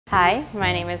Hi,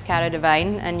 my name is Cara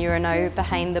Devine and you are now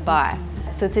behind the bar.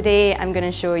 So today I'm going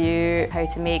to show you how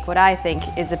to make what I think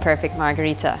is the perfect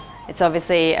margarita. It's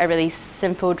obviously a really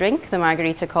simple drink. The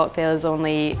margarita cocktail is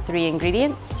only 3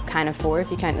 ingredients, kind of 4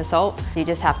 if you count the salt. You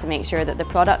just have to make sure that the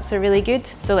products are really good.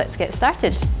 So let's get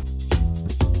started.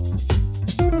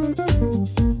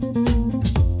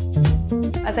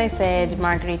 As I said,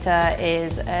 margarita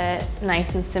is a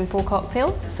nice and simple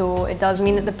cocktail, so it does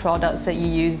mean that the products that you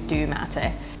use do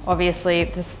matter. Obviously,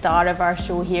 the star of our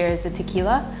show here is the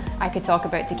tequila. I could talk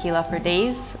about tequila for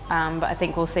days, but I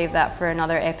think we'll save that for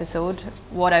another episode.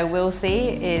 What I will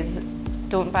say is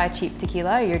don't buy cheap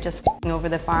tequila. You're just f***ing over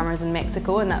the farmers in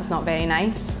Mexico, and that's not very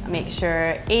nice. Make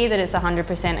sure, A, that it's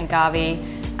 100%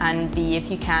 agave, and B, if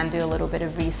you can, do a little bit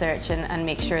of research and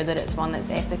make sure that it's one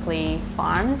that's ethically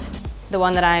farmed. The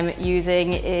one that I'm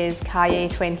using is Calle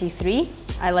 23.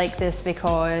 I like this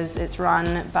because it's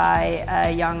run by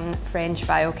a young French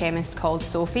biochemist called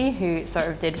Sophie, who sort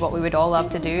of did what we would all love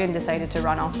to do and decided to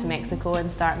run off to Mexico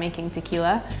and start making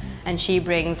tequila. And she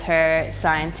brings her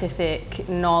scientific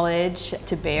knowledge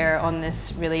to bear on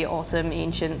this really awesome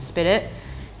ancient spirit.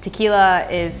 Tequila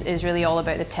is really all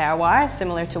about the terroir,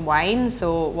 similar to wine.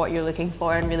 So what you're looking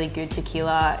for in really good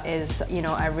tequila is, you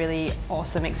know, a really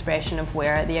awesome expression of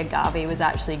where the agave was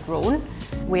actually grown.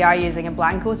 We are using a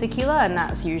Blanco Tequila, and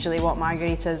that's usually what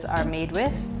margaritas are made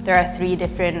with. There are 3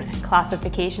 different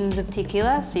classifications of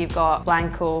tequila. So you've got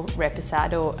Blanco,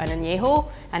 Reposado, and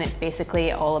Añejo, and it's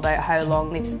basically all about how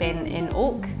long they've spent in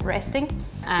oak resting.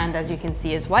 And as you can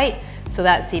see, is white. So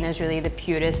that's seen as really the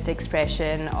purest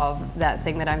expression of that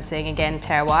thing that I'm saying again,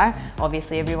 terroir.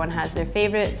 Obviously everyone has their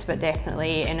favorites, but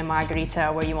definitely in a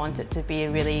margarita where you want it to be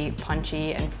really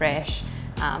punchy and fresh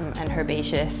and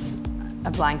herbaceous,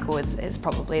 a Blanco is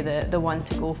probably the one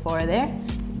to go for there.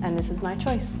 And this is my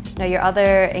choice. Now your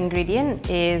other ingredient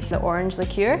is the orange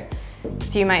liqueur.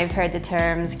 So you might have heard the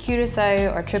terms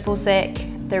Curacao or triple sec.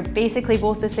 They're basically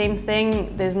both the same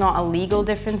thing. There's not a legal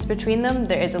difference between them.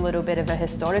 There is a little bit of a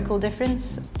historical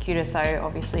difference. Curacao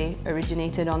obviously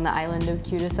originated on the island of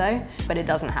Curacao, but it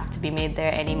doesn't have to be made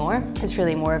there anymore. It's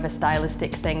really more of a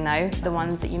stylistic thing now. The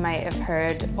ones that you might have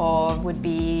heard of would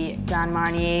be Grand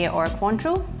Marnier or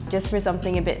Cointreau. Just for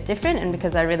something a bit different, and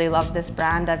because I really love this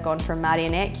brand, I've gone for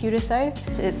Marionette Curacao.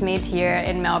 It's made here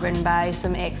in Melbourne by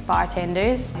some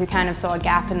ex-bartenders who kind of saw a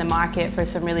gap in the market for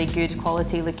some really good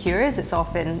quality liqueurs. It's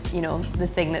often, you know, the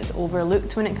thing that's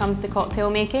overlooked when it comes to cocktail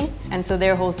making. And so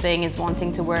their whole thing is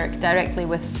wanting to work directly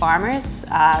with farmers,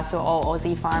 so all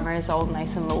Aussie farmers, all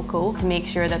nice and local, to make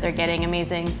sure that they're getting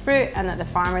amazing fruit and that the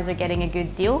farmers are getting a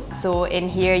good deal. So in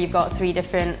here you've got 3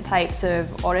 different types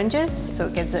of oranges, so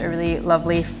it gives it a really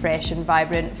lovely, fresh and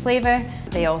vibrant flavour.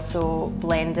 They also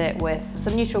blend it with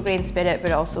some neutral grain spirit,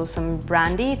 but also some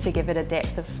brandy to give it a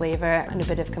depth of flavour and a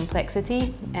bit of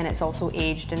complexity. And it's also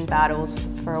aged in barrels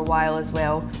for a while as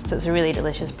well. So it's a really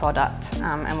delicious product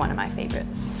and one of my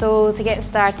favourites. So to get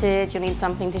started, you'll need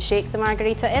something to shake the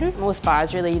margarita in. Most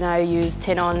bars really now use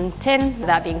tin on tin.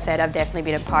 That being said, I've definitely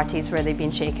been at parties where they've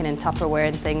been shaken in Tupperware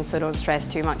and things, so don't stress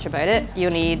too much about it.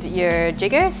 You'll need your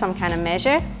jigger, some kind of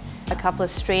measure, a couple of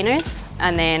strainers,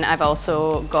 and then I've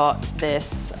also got this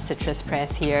citrus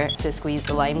press here to squeeze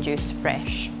the lime juice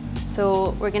fresh.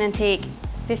 So we're going to take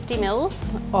 50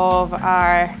 mils of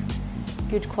our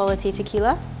good quality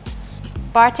tequila.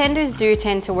 Bartenders do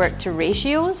tend to work to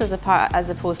ratios as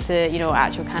opposed to, you know,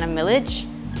 actual kind of millage.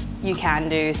 You can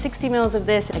do 60 mils of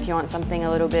this if you want something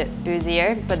a little bit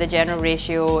boozier, but the general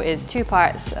ratio is 2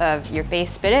 parts of your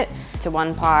base spirit to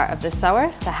 1 part of the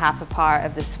sour to half a part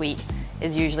of the sweet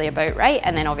is usually about right.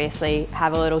 And then obviously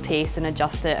have a little taste and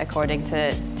adjust it according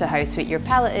to how sweet your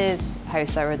palate is, how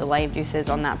sour the lime juice is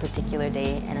on that particular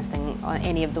day, anything on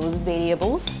any of those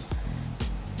variables.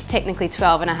 Technically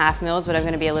 12.5 mils, but I'm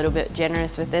going to be a little bit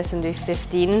generous with this and do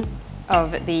 15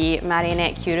 of the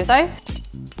Marionette Curacao.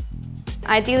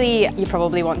 Ideally, you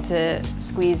probably want to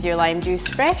squeeze your lime juice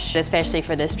fresh, especially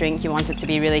for this drink. You want it to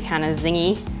be really kind of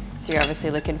zingy. So you're obviously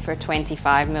looking for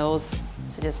 25 mils.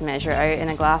 So just measure out in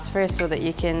a glass first so that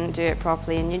you can do it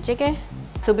properly in your jigger.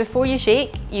 So before you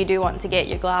shake, you do want to get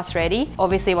your glass ready.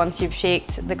 Obviously, once you've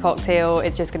shaked the cocktail,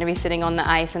 it's just going to be sitting on the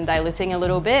ice and diluting a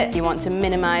little bit. You want to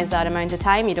minimize that amount of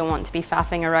time. You don't want to be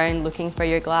faffing around looking for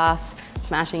your glass,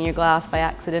 smashing your glass by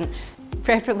accident.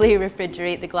 Preferably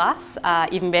refrigerate the glass,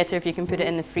 even better if you can put it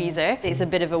in the freezer. It's a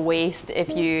bit of a waste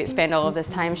if you spend all of this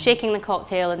time shaking the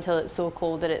cocktail until it's so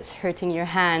cold that it's hurting your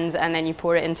hands, and then you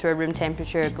pour it into a room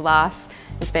temperature glass,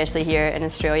 especially here in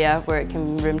Australia where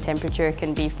room temperature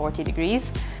can be 40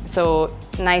 degrees. So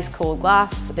nice cold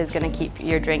glass is going to keep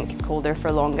your drink colder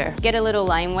for longer. Get a little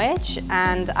lime wedge,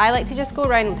 and I like to just go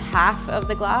around half of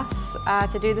the glass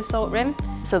to do the salt rim,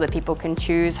 so that people can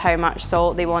choose how much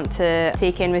salt they want to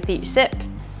take in with each sip.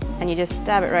 And you just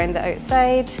dab it around the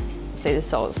outside. Say the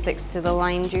salt sticks to the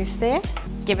lime juice there.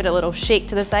 Give it a little shake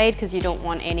to the side because you don't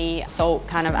want any salt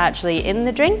kind of actually in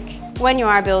the drink. When you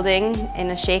are building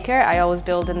in a shaker, I always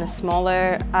build in the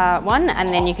smaller one, and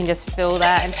then you can just fill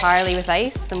that entirely with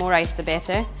ice. The more ice, the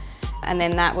better. And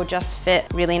then that will just fit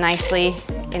really nicely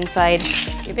inside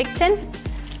your big tin.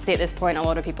 At this point, a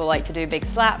lot of people like to do big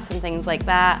slaps and things like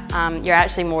that. You're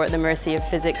actually more at the mercy of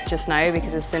physics just now,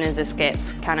 because as soon as this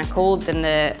gets kind of cold, then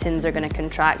the tins are going to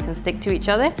contract and stick to each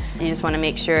other. You just want to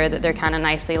make sure that they're kind of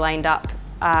nicely lined up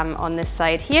on this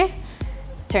side here.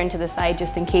 Turn to the side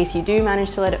just in case you do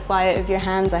manage to let it fly out of your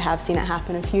hands. I have seen it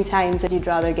happen a few times. You'd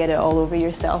rather get it all over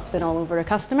yourself than all over a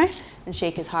customer, and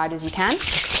shake as hard as you can.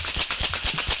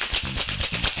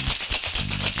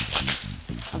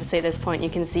 Obviously at this point you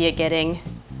can see it getting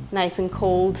nice and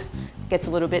cold. It gets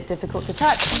a little bit difficult to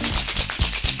touch.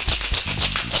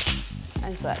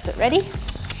 And so that's it ready.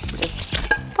 Just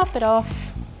pop it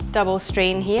off. Double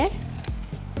strain here.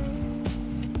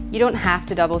 You don't have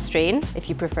to double strain. If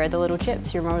you prefer the little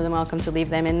chips, you're more than welcome to leave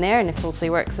them in there, and it totally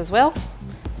works as well.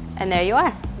 And there you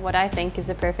are, what I think is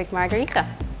a perfect margarita.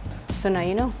 So now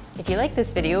you know. If you like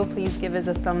this video, please give us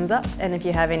a thumbs up, and if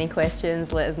you have any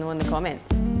questions, let us know in the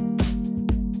comments.